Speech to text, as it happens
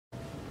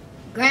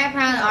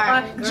Grandparents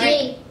are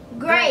G,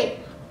 great.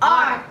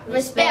 R,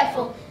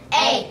 respectful.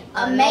 A,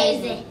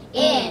 amazing.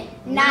 N,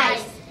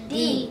 nice.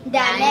 D,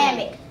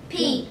 dynamic.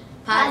 P,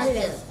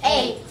 positive.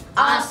 A,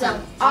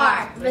 awesome.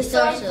 R,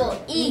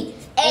 resourceful. E,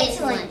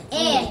 excellent.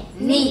 N,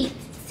 neat.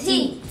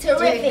 T,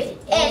 terrific.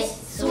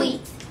 S,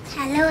 sweet.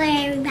 Hello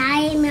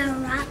everybody,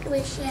 I'm Rock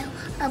Michelle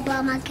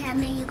about my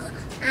camera.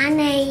 My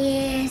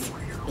name is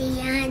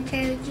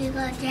DeAndre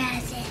Hugo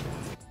Jackson.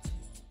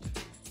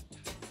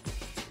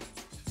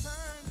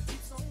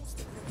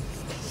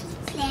 She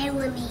played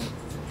with me.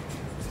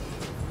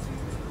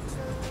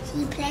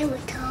 She played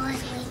with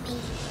toys with me.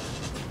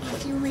 And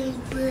she read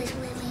books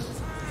with me.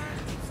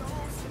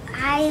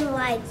 I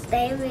like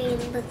they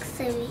read books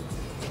to me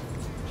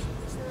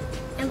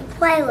and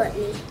play with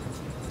me.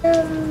 I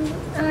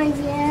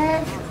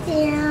guess,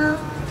 yeah,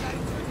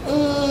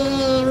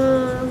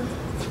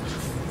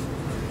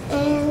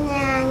 and I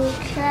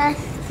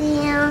trust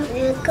them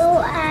to go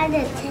out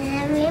of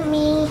town with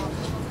me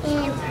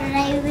and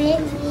play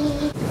with me.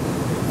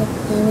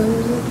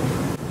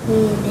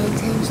 Read a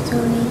bedtime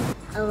story.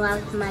 I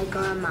love my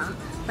grandma.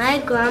 My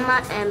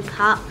grandma and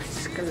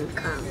pops gonna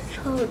come.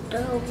 So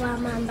don't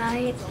want my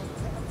bike.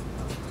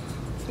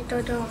 They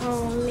don't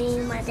hold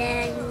me, my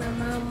dad, my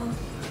mama,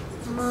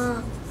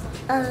 mom.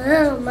 I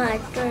love my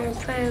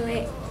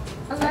grandparents.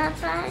 I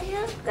love my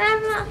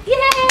grandma. Yay!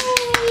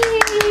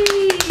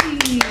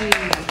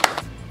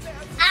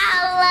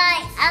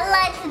 I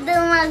like to do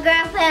my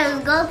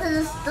grandparents. Go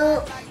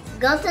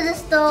to the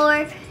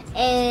store,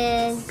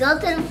 and go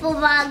to the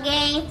football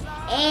game,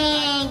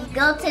 and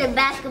go to the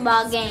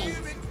basketball game.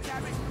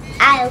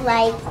 I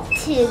like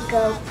to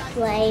go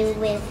play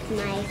with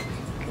my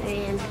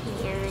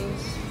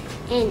grandparents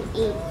and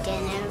eat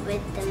dinner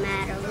with them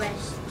at a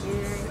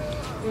restaurant.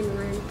 And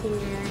one thing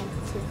I like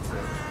to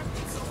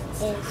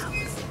do is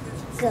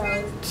go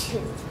to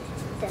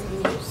the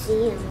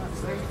museum with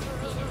my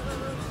family.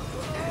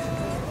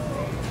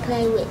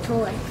 Play with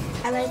toys.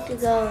 I like to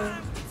go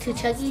to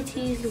Chuck E.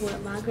 Cheese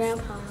with my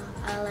grandpa.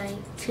 I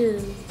like to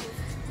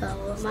go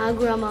with my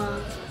grandma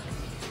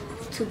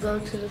to go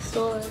to the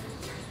store,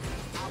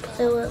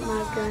 play with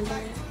my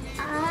granddad.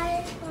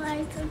 I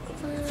like to go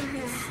to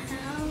her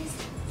house,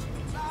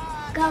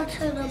 go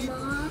to the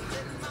mall,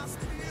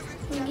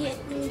 and get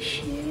new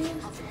shoes,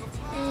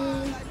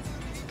 and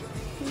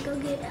go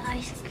get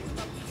ice cream.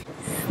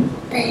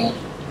 Stay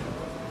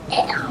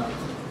at home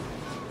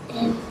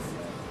and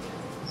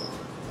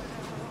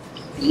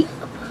eat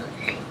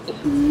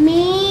about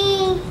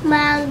me,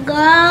 my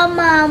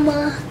grandmama,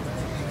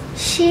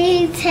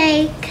 she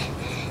take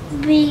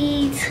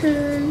me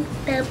to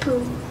the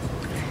pool.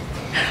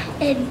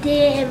 And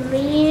then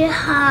me and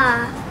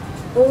her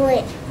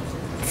went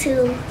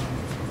to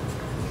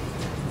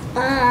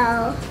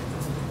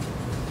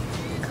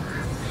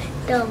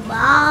the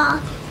mall.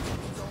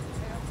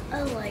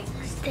 I like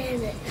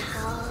staying at the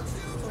house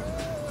with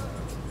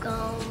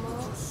grandma,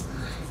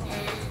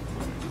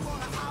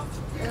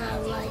 and I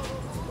like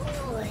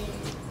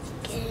playing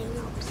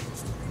games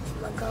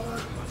with my grandma.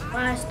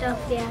 My stuff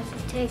you have to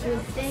take me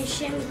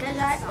fishing because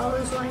I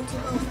always like to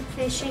go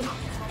fishing.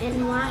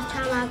 And last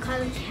time I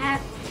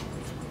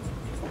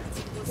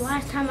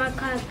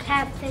caught a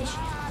catfish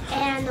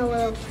and a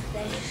little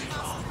fish,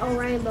 a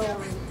rainbow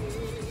one.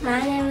 My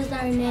name is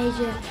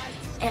Arnasia,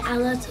 and I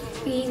love to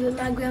read with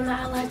my grandma.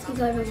 I like to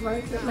go to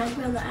work with my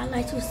grandma. I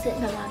like to sit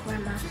by my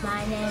grandma.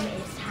 My name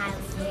is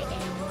Tylia,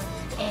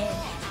 and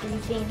three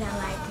things I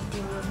like to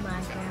do with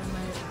my grandma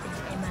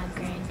and my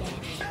granddad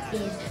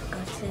is go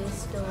to the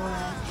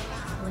store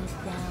with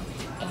them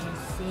and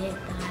sit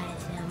by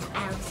them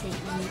out to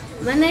eat.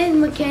 My name is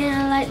McKenna. I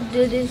like to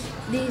do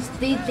these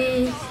three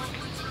things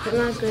with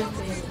my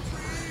grandparents.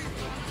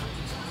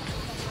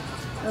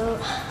 Go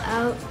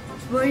out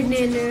for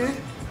dinner,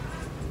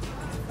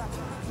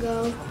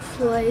 go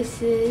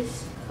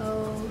places, go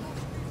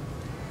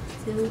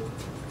to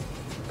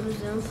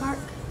Museum Park.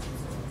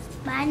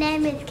 My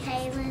name is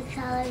Kaylin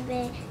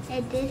Sullivan,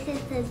 and this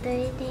is the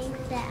three things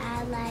that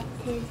I like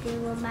to do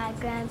with my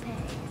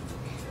grandparents.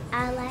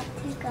 I like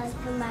to go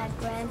to my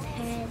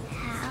grandparents'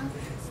 house,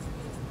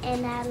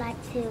 and I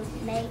like to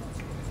make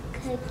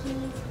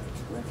cookies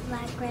with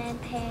my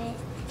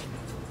grandparents,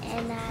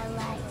 and I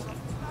like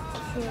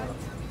to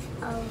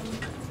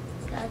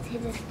go to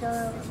the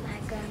store with my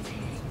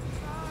grandparents.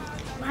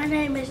 My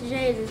name is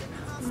Jaden.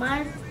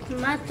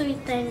 My three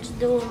things to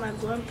do with my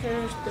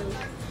grandparents to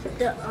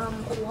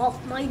walk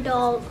my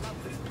dog,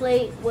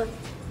 play with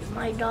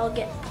my dog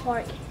at the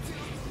park,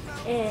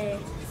 and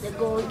to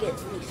go and get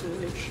me some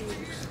new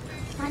shoes.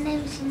 My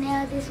name is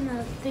Chanel. This is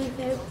my three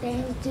favorite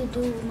things to do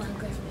with my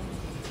grandparents.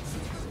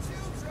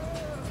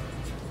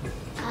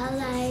 I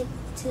like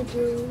to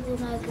do with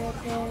my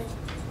grandparents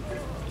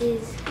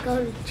is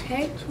go to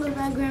church with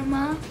my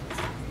grandma,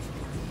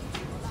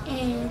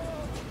 and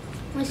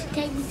when she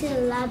takes me to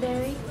the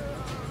library,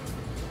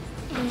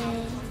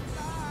 and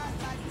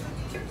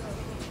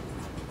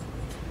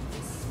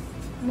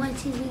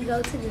once we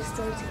go to the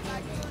store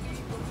together.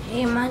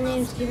 Hey, my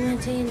name's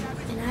Givington,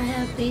 and I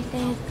have three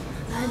things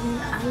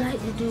I like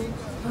to do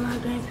with my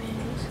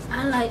grandparents.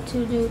 I like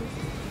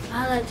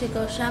to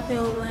go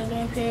shopping with my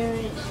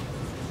grandparents.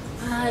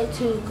 I like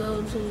to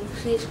go to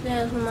Six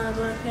Flags with my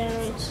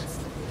grandparents.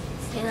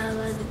 And I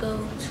like to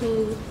go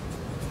to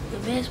the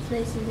best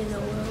places in the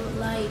world,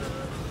 like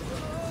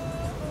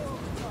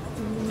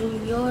New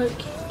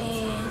York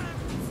and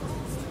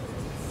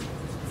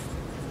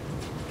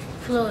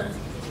Florida.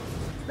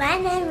 My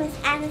name is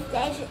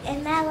Anastasia,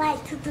 and I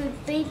like to do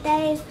 3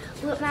 things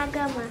with my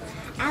grandma.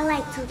 I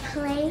like to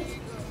play,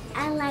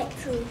 I like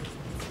to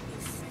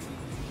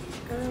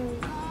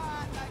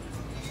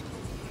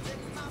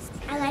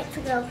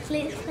go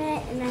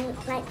flip-flap, and I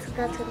like to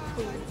go to the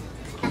pool.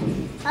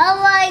 I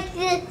like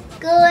to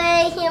go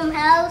at his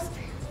house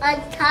on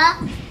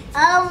top.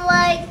 I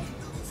like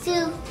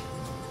to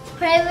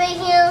pray with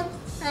him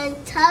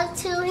and talk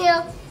to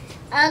him.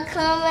 I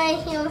come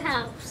at his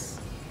house.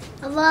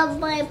 I love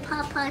my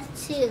papa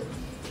too.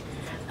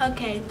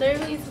 Okay,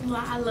 3 reasons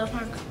why I love my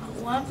grandma.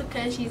 1,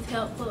 because she's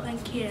helpful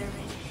and caring.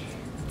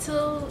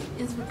 2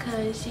 is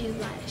because she's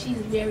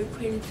very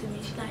pretty to me.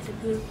 She's like the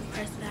beautiful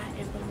person I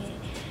ever met.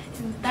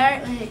 And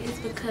 3rd one is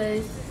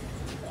because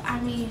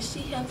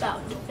she helps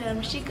out with the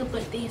family. She could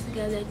put things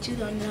together that you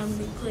don't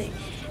normally put.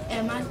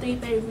 And my 3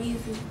 favorite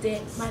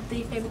reasons my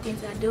 3 favorite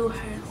things I do with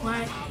her.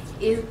 1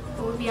 is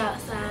we'll be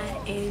outside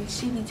and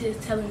she be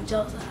just telling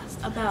jokes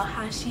about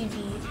how she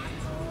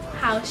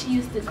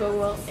used to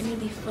grow up, and it'd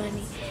be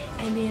funny.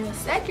 And then the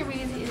 2nd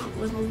reason is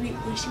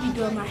when she be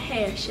doing my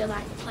hair, she'll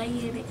like play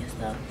in it and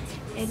stuff.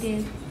 And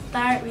then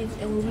 3rd reason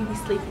is when we be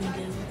sleeping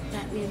together,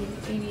 like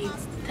we be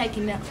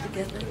taking naps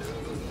together.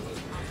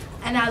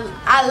 And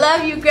I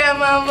love you,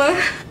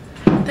 Grandmama.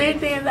 3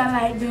 things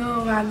I like doing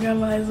with my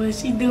grandma is when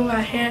she do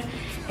my hair,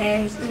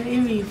 and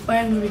it be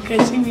funny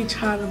because she be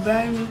trying to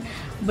burn me,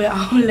 but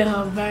I don't let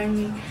her burn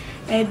me.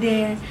 And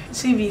then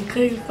she be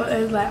cooking for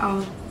us like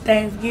on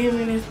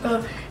Thanksgiving and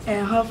stuff,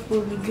 and her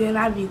food be good.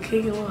 I be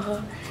cooking with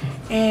her.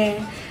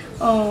 And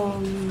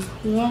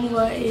one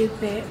more is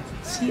that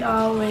she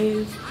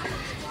always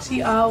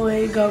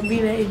gonna be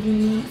there if you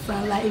need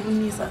something, like if you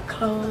need some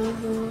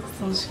clothes or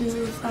some shoes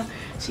or something,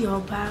 she gonna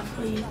buy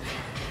for you.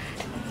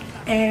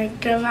 And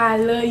Grandma, I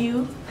love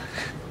you.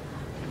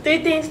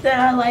 3 things that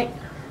I like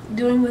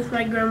doing with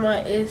my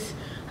grandma is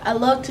I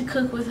love to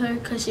cook with her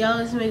because she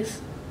always makes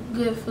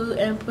good food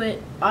and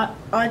put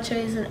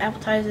entrees and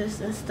appetizers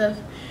and stuff.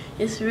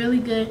 It's really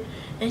good.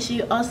 And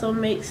she also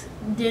makes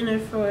dinner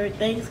for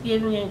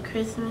Thanksgiving and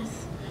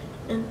Christmas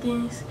and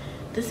things.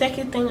 The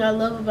 2nd thing I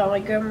love about my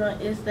grandma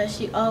is that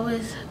she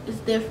always is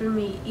there for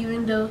me,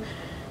 even though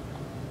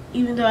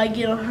I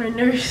get on her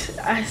nerves.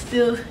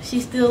 She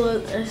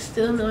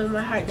still know in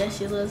my heart that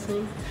she loves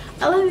me.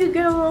 I love you,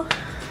 Grandma.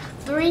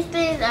 3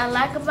 things I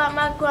like about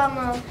my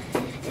grandma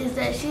is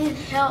that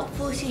she's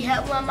helpful. She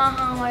helps with my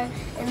homework,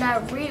 and I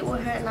read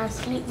with her and I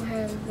sleep with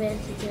her in bed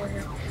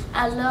together.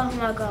 I love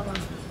my grandma.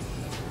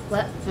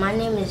 Well, my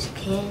name is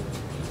Ken,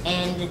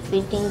 and the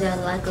 3 things I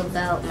like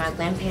about my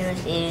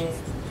grandparents is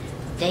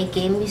they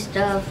give me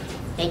stuff,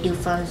 they do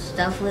fun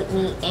stuff with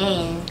me,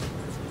 and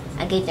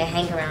I get to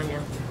hang around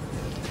them.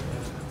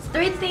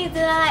 3 things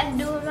that I like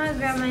to do with my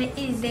grandma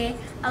is that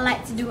I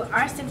like to do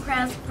arts and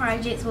crafts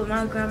projects with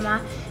my grandma.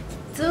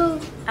 2,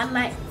 I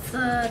like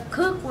to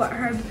cook with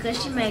her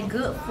because she make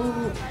good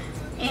food,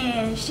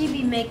 and she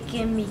be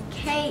making me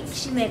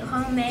cakes. She make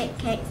homemade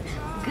cakes,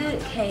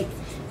 good cakes.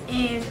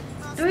 And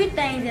 3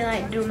 things that I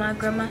like to do with my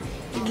grandma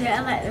is that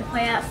I like to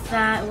play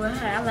outside with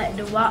her. I like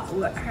to walk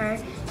with her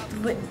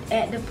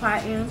at the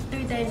park. And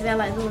 3 things that I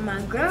like to do with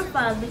my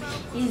grandfather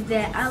is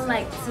that I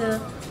like to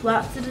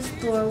walk to the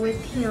store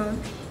with him,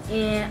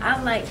 and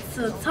I like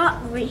to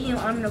talk with him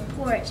on the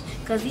porch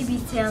because he be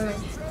telling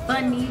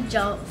funny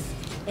jokes.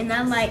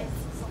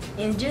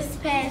 And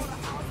just past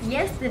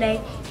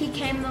yesterday, he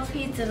came up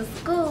here to the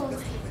school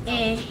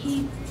and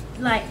he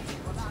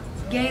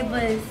gave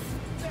us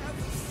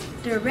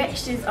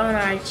directions on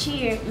our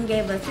chair and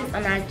gave us tips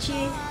on our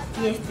chair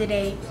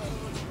yesterday.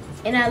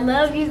 And I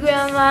love you,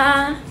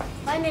 Grandma.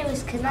 My name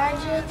is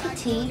Kanaja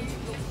Petit,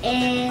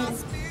 and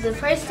the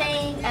first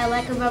thing I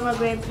like about my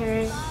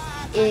grandparents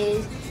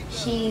is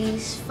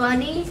she's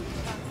funny.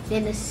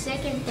 Then the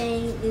 2nd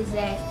thing is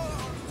that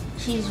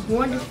she's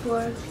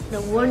wonderful,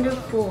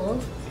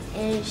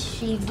 and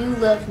she do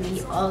love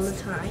me all the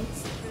time.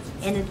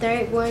 And the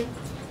 3rd one,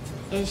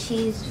 and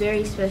she's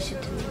very special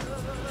to me.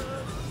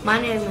 My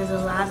name is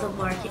Eliza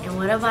Barker, and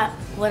what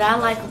I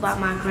like about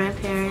my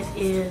grandparents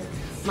is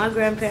my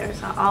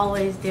grandparents are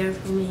always there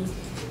for me.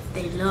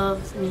 They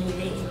love me,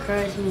 they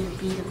encourage me to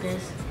be the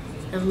best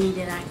of me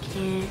that I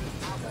can,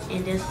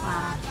 and that's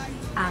why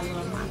I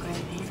love my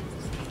grandparents.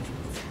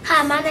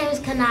 Hi, my name is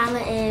Kanala,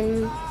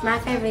 and my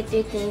favorite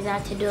 3 things I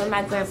like to do with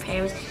my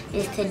grandparents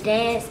is to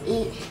dance,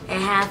 eat,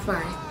 and have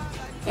fun.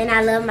 And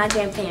I love my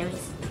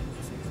grandparents.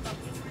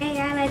 Thing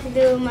I like to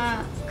do with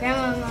my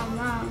grandma and my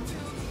mom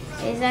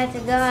is I like to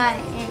go out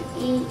and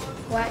eat,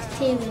 watch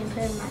TV, and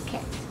play with my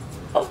cats.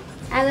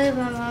 I love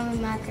my mom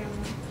and my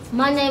grandma.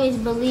 My name is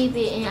Believe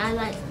It, and I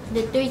like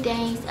the 3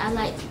 things I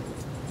like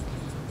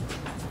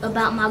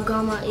about my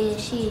grandma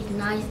is she's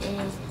nice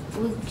and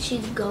she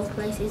go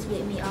places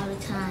with me all the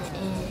time,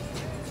 and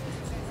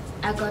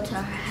I go to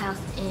her house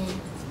and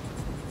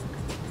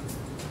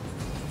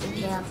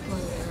we have fun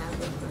and I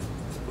love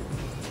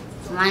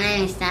her. My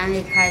name is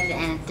Stanley Carter,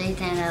 and the 3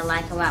 things I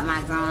like about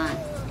my grandma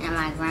and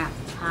my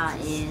grandpa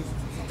is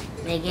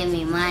they give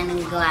me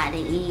money to go out to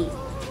eat,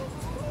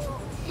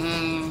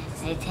 and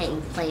they take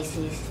me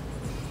places,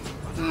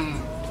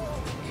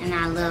 and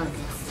I love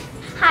them.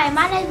 Hi,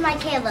 my name is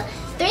Michaela.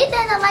 3 things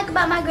I like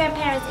about my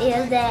grandparents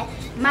is that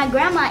my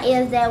grandma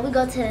is that we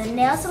go to the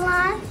nail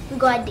salon, we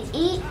go out to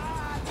eat,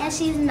 and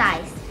she's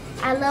nice.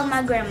 I love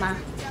my grandma.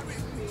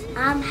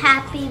 I'm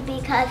happy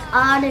because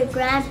all the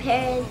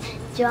grandparents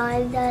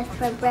joined us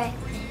for breakfast.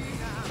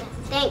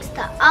 Thanks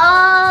to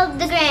all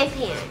the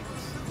grandparents.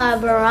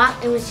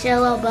 Barack and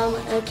Michelle Obama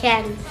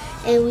Academy,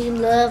 and we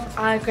love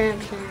our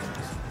grandparents.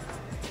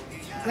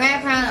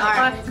 Grandparents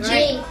are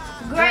G,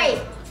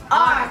 great.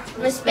 R,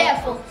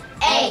 respectful.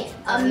 A,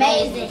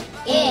 amazing.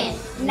 N,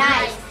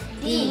 nice.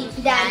 D,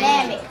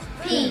 dynamic.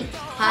 P,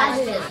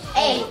 positive.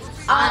 A,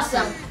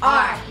 awesome.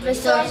 R,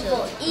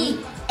 resourceful. E,